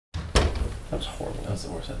That was horrible. That was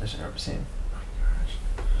the worst audition I've ever seen. Oh my gosh.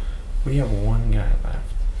 We have one guy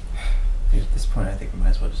left. Dude, at this point, I think we might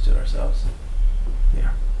as well just do it ourselves.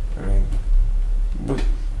 Yeah. I mean, let's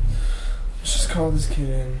just call this kid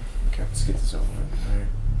in. Okay, let's get this over with. All right.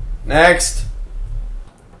 Next!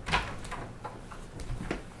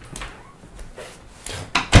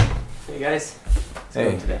 Hey guys. Let's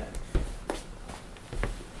Hey. go to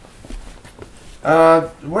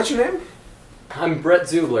that. What's your name? I'm Brett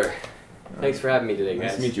Zubler. Thanks for having me today, guys.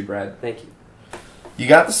 Nice to meet you, Brad. Thank you. You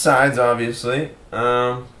got the sides, obviously.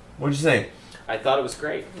 What'd you think? I thought it was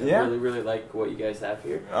great. Yeah? I really like what you guys have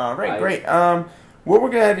here. All right, I- great. What we're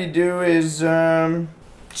gonna have you do is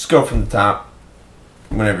just go from the top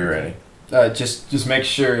whenever you're ready. Just make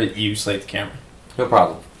sure you slate the camera. No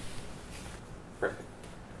problem. Perfect.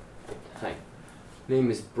 Hi. Name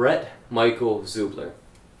is Brett Michael Zubler.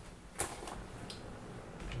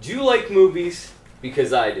 Do you like movies?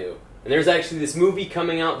 Because I do. And there's actually this movie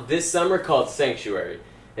coming out this summer called Sanctuary.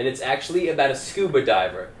 And it's actually about a scuba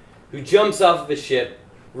diver who jumps off of a ship,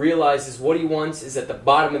 realizes what he wants is at the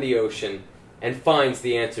bottom of the ocean, and finds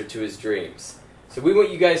the answer to his dreams. So we want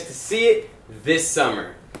you guys to see it this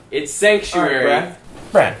summer. It's Sanctuary. All right,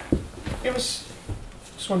 Brad, give us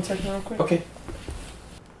just 1 second real quick. Okay.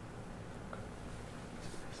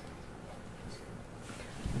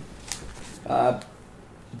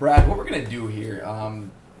 Brad, what we're gonna do here,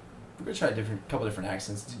 we're gonna try a couple different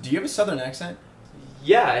accents. Do you have a southern accent?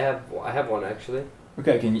 Yeah, I have one actually.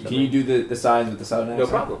 Okay, can you do the sides with the southern No accent?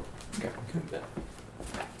 problem. Okay. Yeah.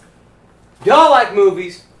 Y'all like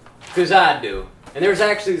movies? Because I do. And there's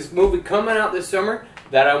actually this movie coming out this summer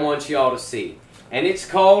that I want y'all to see. And it's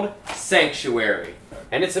called Sanctuary.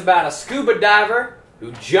 And it's about a scuba diver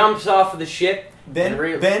who jumps off of the ship. Ben,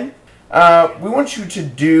 and we want you to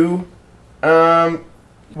do.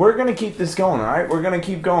 We're gonna keep this going, all right? We're gonna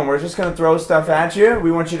keep going. We're just gonna throw stuff at you.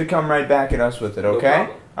 We want you to come right back at us with it, No okay?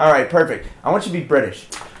 problem. All right, perfect. I want you to be British.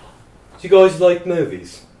 Do you guys like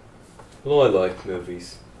movies? Well, I like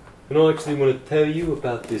movies. And I actually want to tell you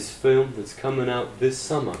about this film that's coming out this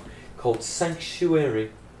summer called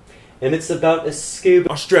Sanctuary. And it's about a scuba...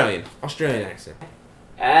 Australian accent.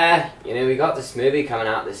 we got this movie coming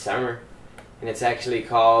out this summer. And it's actually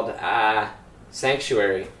called,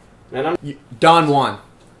 Sanctuary. And I'm... Don Juan.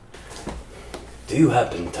 Do you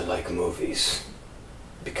happen to like movies?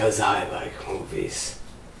 Because I like movies.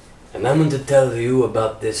 And I'm going to tell you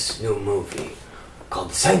about this new movie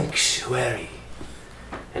called Sanctuary.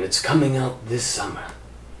 And it's coming out this summer.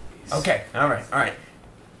 Okay, all right.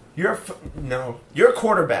 You're a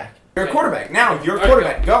quarterback. You're a quarterback. Now, you're a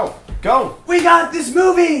quarterback. Go. We got this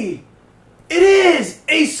movie! It is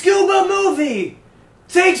a scuba movie!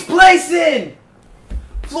 Takes place in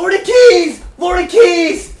Florida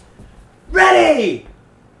Keys! Ready!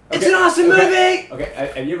 It's an awesome movie!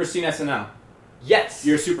 Okay, have you ever seen SNL? Yes.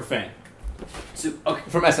 You're a super fan. Okay.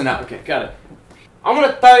 From SNL. Okay, got it. I'm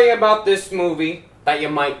gonna tell you about this movie that you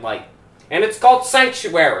might like. And it's called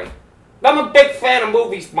Sanctuary. I'm a big fan of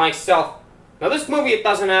movies myself. Now this movie, it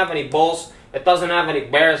doesn't have any bulls, it doesn't have any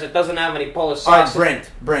bears, it doesn't have any polar All right, sauces.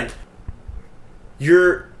 Brent.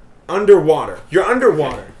 You're underwater.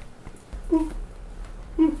 To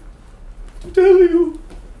tell you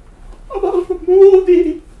about a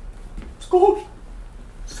movie. It's called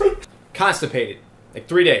Constipated. Like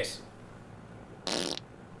 3 days.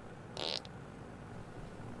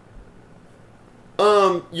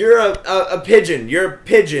 You're a pigeon. You're a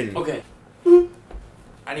pigeon. Okay.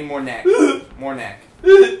 I need more neck. More neck.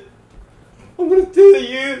 I'm gonna tell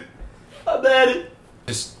you about it.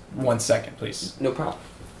 Just 1 second, please. No problem.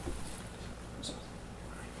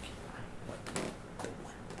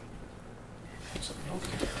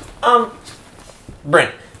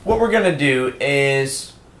 Brent, what we're gonna do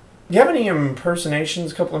is, you have any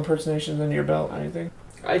impersonations? A couple impersonations under your belt, or anything?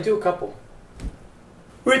 I do a couple.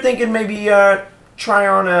 We were thinking maybe try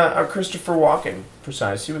on a Christopher Walken for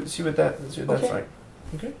size. See what that's Okay. like.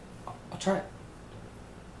 Okay. I'll try it.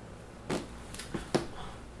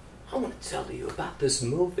 I want to tell you about this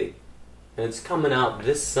movie. And it's coming out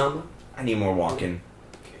this summer. I need more Walken.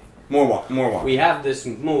 More Walken. We have this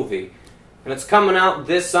movie. And it's coming out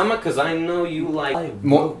this summer because I know you like...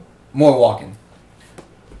 More walking.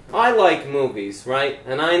 I like movies, right?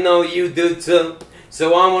 And I know you do too.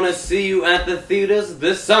 So I want to see you at the theaters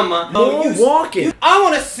this summer. More Walken. I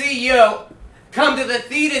want to see you come to the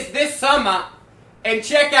theaters this summer and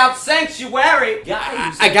check out Sanctuary.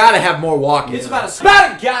 Guys, I gotta have more walking. it's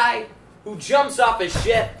about a guy who jumps off a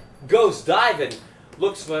ship, goes diving,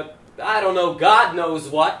 looks for, I don't know, God knows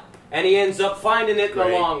what, and he ends up finding it in the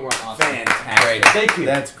Great. long run. Fantastic. Thank you.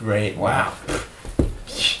 That's great. Wow.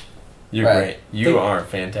 You're Right. great. You are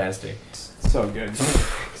fantastic. So good.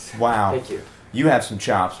 Wow. Thank you. You have some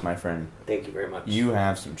chops, my friend. Thank you very much. You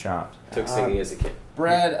have some chops. took singing as a kid.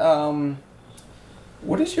 Brad,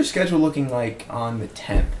 what is your schedule looking like on the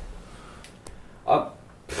 10th?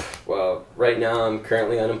 Well, right now I'm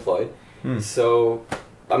currently unemployed, Hmm. so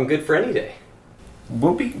I'm good for any day.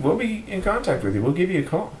 We'll be in contact with you. We'll give you a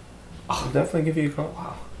call. We'll definitely give you a call.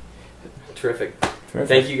 Wow. Terrific. Terrific.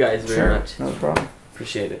 Thank you guys very Sure. much. No problem.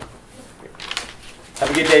 Appreciate it. Have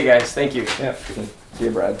a good day, guys. Thank you. Yeah. See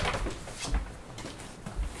you, Brad.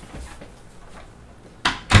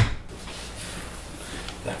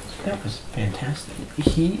 That was fantastic.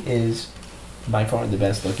 He is by far the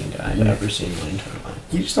best looking guy I've ever seen in my entire life.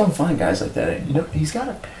 You just don't find guys like that. You know, he's got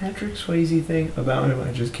a Patrick Swayze thing about him.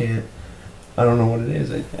 I just can't. I don't know what it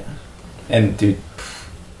is. And dude,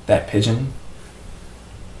 that pigeon.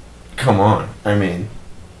 Come on. I mean,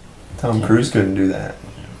 Tom Cruise couldn't do that.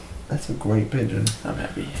 That's a great pigeon. I'm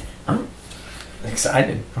happy. I'm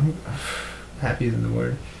excited. I'm happy is the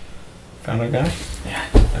word. Found our guy? Yeah.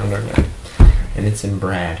 Found our guy. And it's in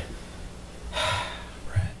Brad.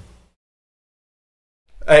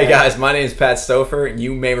 Hey guys, my name is Pat Stouffer, and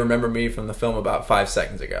you may remember me from the film about 5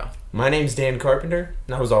 seconds ago. My name's Dan Carpenter,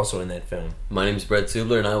 and I was also in that film. My name's Brett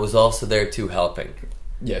Zubler, and I was also there too, helping.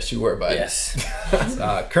 Yes, you were, bud. Yes.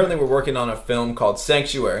 Currently, we're working on a film called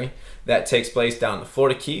Sanctuary that takes place down in the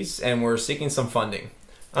Florida Keys, and we're seeking some funding.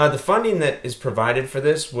 The funding that is provided for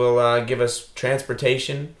this will give us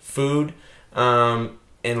transportation, food, and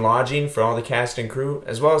lodging for all the cast and crew,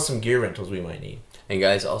 as well as some gear rentals we might need. And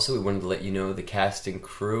guys, also we wanted to let you know the cast and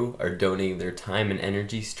crew are donating their time and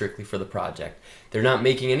energy strictly for the project. They're not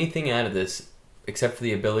making anything out of this except for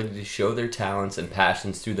the ability to show their talents and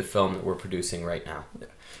passions through the film that we're producing right now.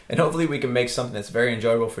 And hopefully we can make something that's very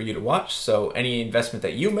enjoyable for you to watch, so any investment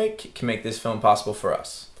that you make can make this film possible for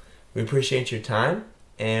us. We appreciate your time,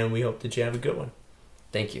 and we hope that you have a good one.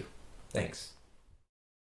 Thank you. Thanks.